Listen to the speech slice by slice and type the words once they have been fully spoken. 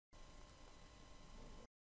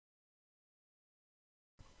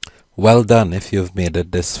Well done if you've made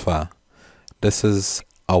it this far. This is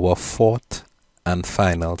our fourth and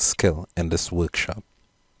final skill in this workshop.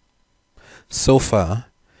 So far,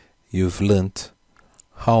 you've learnt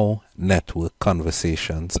how network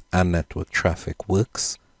conversations and network traffic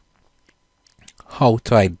works, how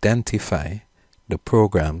to identify the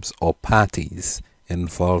programs or parties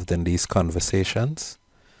involved in these conversations,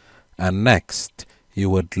 and next we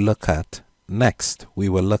will look at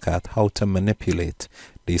how to manipulate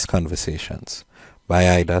these conversations by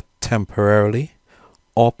either temporarily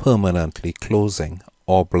or permanently closing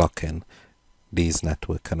or blocking these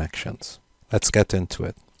network connections. Let's get into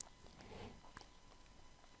it.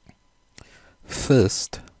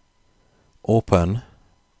 First, open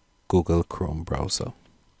Google Chrome browser.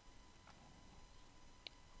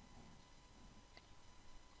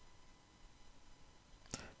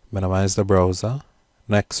 Minimize the browser.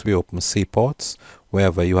 Next, we open Cports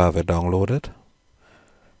wherever you have it downloaded.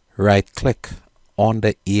 Right-click on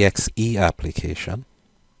the exe application.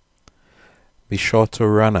 Be sure to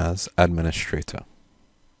run as administrator.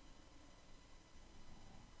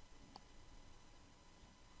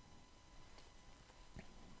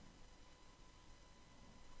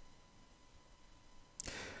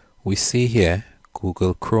 We see here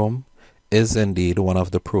Google Chrome is indeed one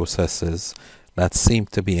of the processes that seem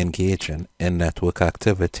to be engaging in network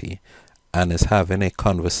activity and is having a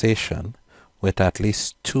conversation with at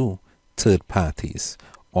least two third parties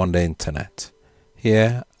on the internet.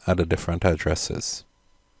 Here are the different addresses.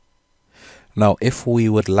 Now, if we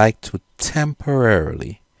would like to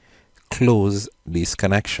temporarily close these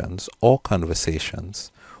connections or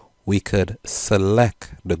conversations, we could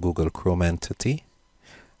select the Google Chrome entity.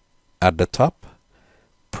 At the top,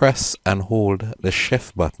 press and hold the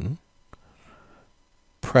Shift button.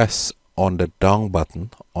 Press on the down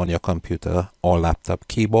button on your computer or laptop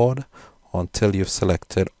keyboard until you've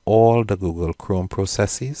selected all the Google Chrome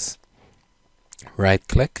processes.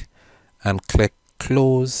 Right-click and click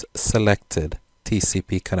Close Selected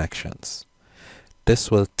TCP Connections. This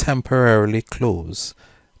will temporarily close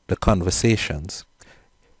the conversations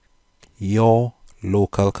your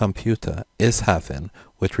local computer is having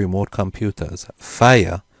with remote computers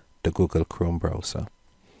via the Google Chrome browser.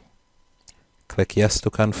 Click Yes to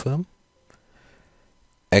confirm.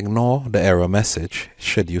 Ignore the error message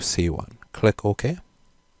should you see one. Click OK.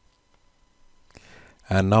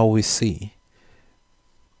 And now we see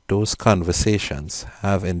those conversations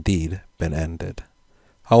have indeed been ended.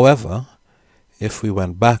 However, if we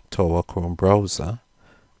went back to our Chrome browser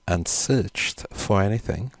and searched for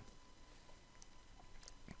anything,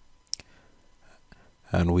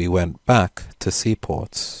 and we went back to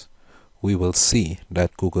Cports, we will see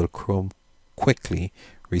that Google Chrome quickly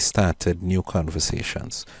restarted new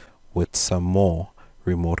conversations with some more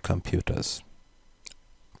remote computers.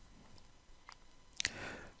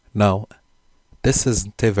 Now, this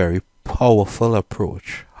isn't a very powerful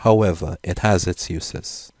approach. However, it has its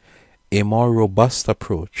uses. A more robust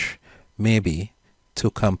approach may be to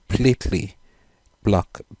completely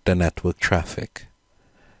block the network traffic.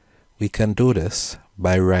 We can do this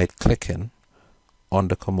by right-clicking on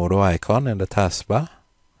the Komodo icon in the taskbar.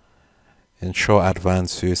 Ensure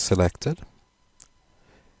Advanced View is selected.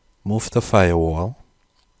 Move to Firewall.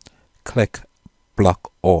 Click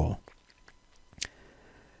Block All.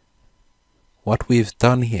 What we've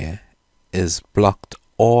done here is blocked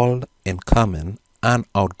all incoming and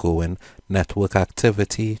outgoing network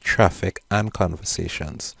activity, traffic, and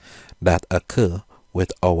conversations that occur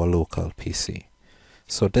with our local PC.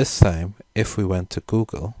 So this time, if we went to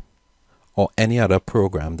Google or any other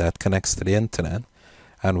program that connects to the internet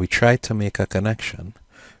and we try to make a connection,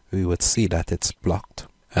 we would see that it's blocked.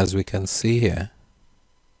 As we can see here,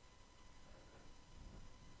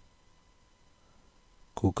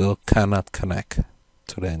 Google cannot connect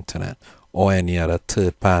to the internet or any other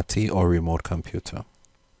third party or remote computer.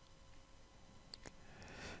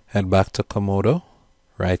 Head back to Komodo,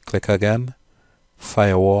 right click again,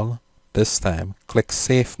 Firewall. This time, click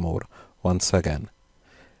Safe Mode once again.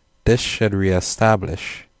 This should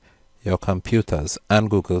re-establish your computer's and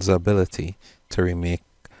Google's ability to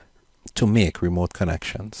make remote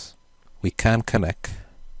connections. We can connect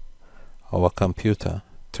our computer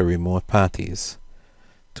to remote parties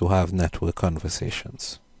to have network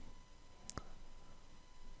conversations.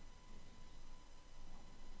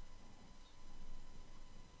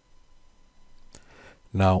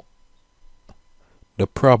 Now, the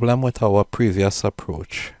problem with our previous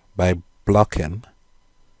approach by blocking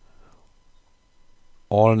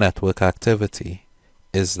all network activity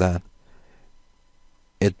is that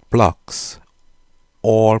it blocks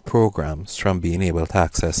all programs from being able to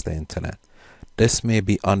access the internet. This may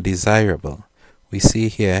be undesirable. We see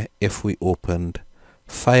here if we opened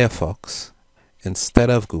Firefox instead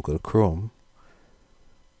of Google Chrome,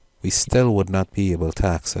 we still would not be able to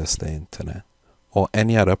access the internet or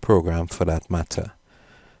any other program for that matter.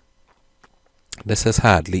 This is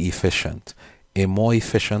hardly efficient. A more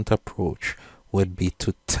efficient approach would be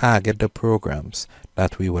to target the programs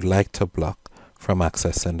that we would like to block from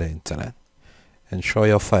accessing the internet. Ensure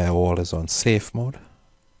your firewall is on safe mode.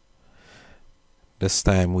 This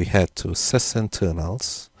time we head to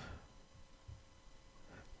sysinternals.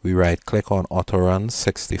 We right click on autorun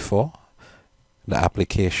 64, the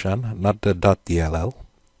application, not the .dll.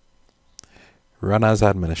 Run as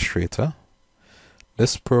administrator.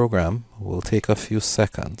 This program will take a few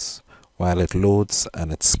seconds while it loads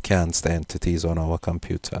and it scans the entities on our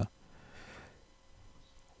computer.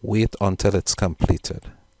 Wait until it's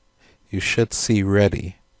completed. You should see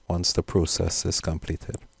ready once the process is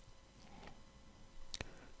completed.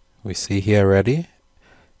 We see here ready.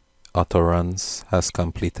 Autoruns has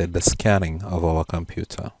completed the scanning of our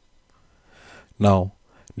computer. Now,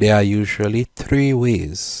 there are usually three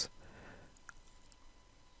ways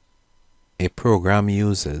a program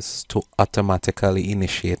uses to automatically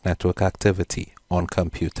initiate network activity on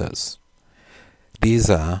computers.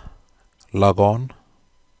 These are logon,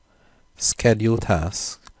 schedule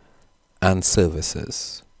tasks, and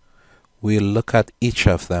services. We'll look at each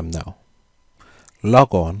of them now.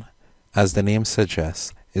 Logon, as the name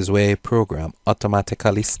suggests, is where a program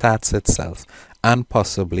automatically starts itself and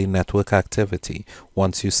possibly network activity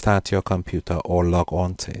once you start your computer or log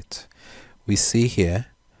on to it. We see here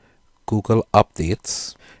Google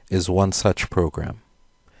Updates is one such program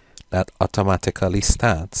that automatically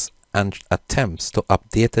starts and attempts to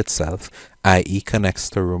update itself, i.e. connects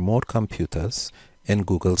to remote computers in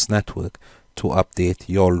Google's network to update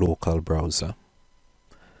your local browser.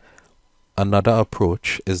 Another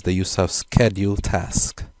approach is the use of schedule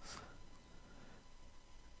task.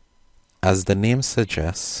 As the name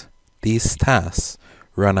suggests, these tasks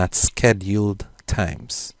run at scheduled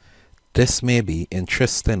times. This may be,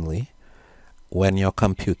 interestingly, when your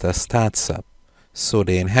computer starts up, so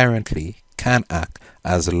they inherently can act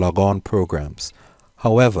as logon programs.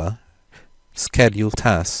 However, scheduled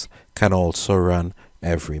tasks can also run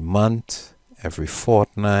every month, every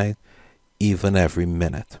fortnight, even every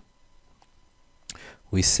minute.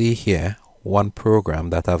 We see here one program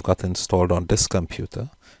that I've got installed on this computer,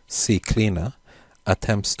 CCleaner,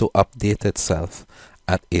 attempts to update itself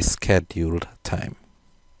at a scheduled time.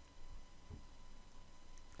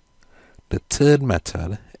 The third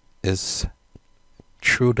method is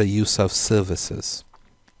through the use of services.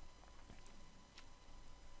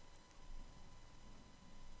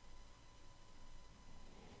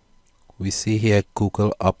 We see here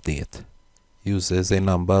Google Update uses a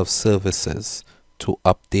number of services to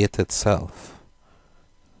update itself.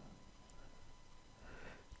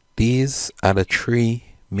 These are the three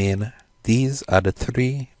main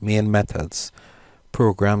methods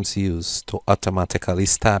programs use to automatically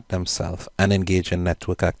start themselves and engage in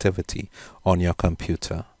network activity on your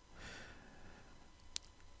computer.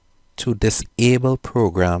 To disable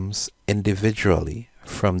programs individually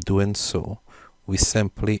from doing so, we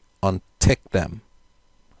simply untick them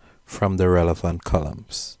from the relevant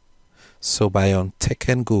columns. So by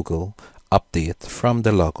unticking Google Update from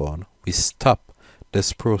the logon, we stop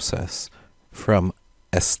this process from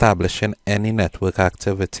establishing any network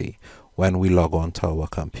activity when we log on to our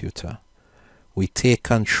computer. We take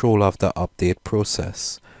control of the update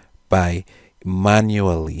process by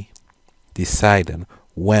manually deciding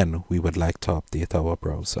when we would like to update our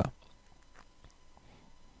browser.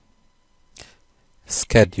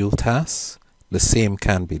 Schedule tasks, the same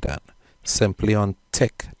can be done. Simply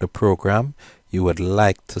untick the program you would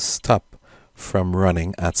like to stop from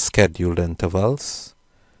running at scheduled intervals.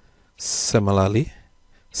 Similarly,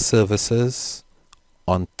 services,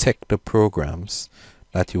 untick the programs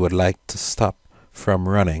that you would like to stop from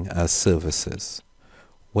running as services,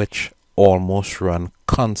 which almost run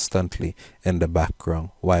constantly in the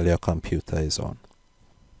background while your computer is on.